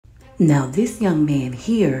Now, this young man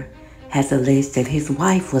here has alleged that his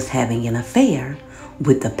wife was having an affair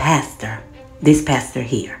with the pastor, this pastor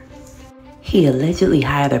here. He allegedly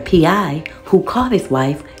hired a PI who caught his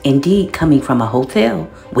wife indeed coming from a hotel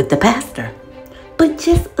with the pastor. But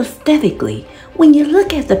just aesthetically, when you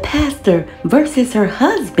look at the pastor versus her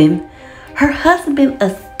husband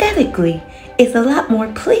aesthetically is a lot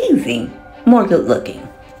more pleasing, more good looking.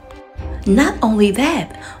 Not only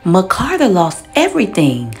that, McCarter lost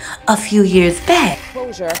everything a few years back.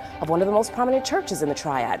 Closure of one of the most prominent churches in the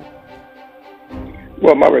Triad.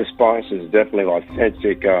 Well, my response is definitely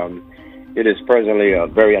authentic. It is presently a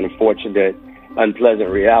very unfortunate,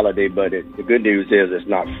 unpleasant reality, but the good news is it's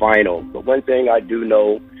not final. But one thing I do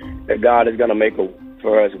know, that God is going to make a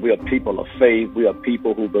for us. We are people of faith. We are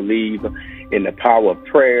people who believe in the power of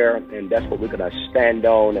prayer, and that's what we're going to stand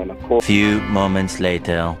on. And of course, few moments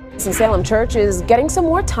later, Salem Church is getting some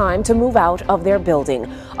more time to move out of their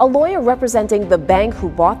building. A lawyer representing the bank who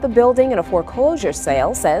bought the building in a foreclosure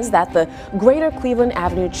sale says that the Greater Cleveland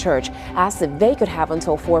Avenue Church asked if they could have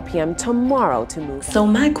until 4 p.m. tomorrow to move. So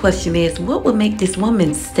my question is, what would make this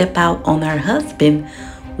woman step out on her husband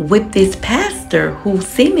with this pastor who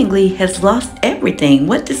seemingly has lost everything?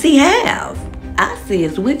 What does he have? I see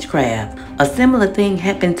it's witchcraft. A similar thing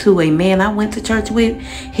happened to a man I went to church with.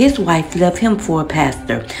 His wife left him for a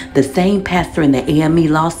pastor, the same pastor in the AME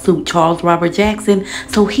lawsuit, Charles Robert Jackson.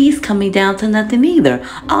 So he's coming down to nothing either.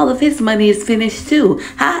 All of his money is finished too.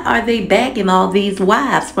 How are they bagging all these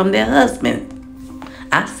wives from their husbands?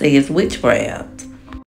 I say it's witchcraft.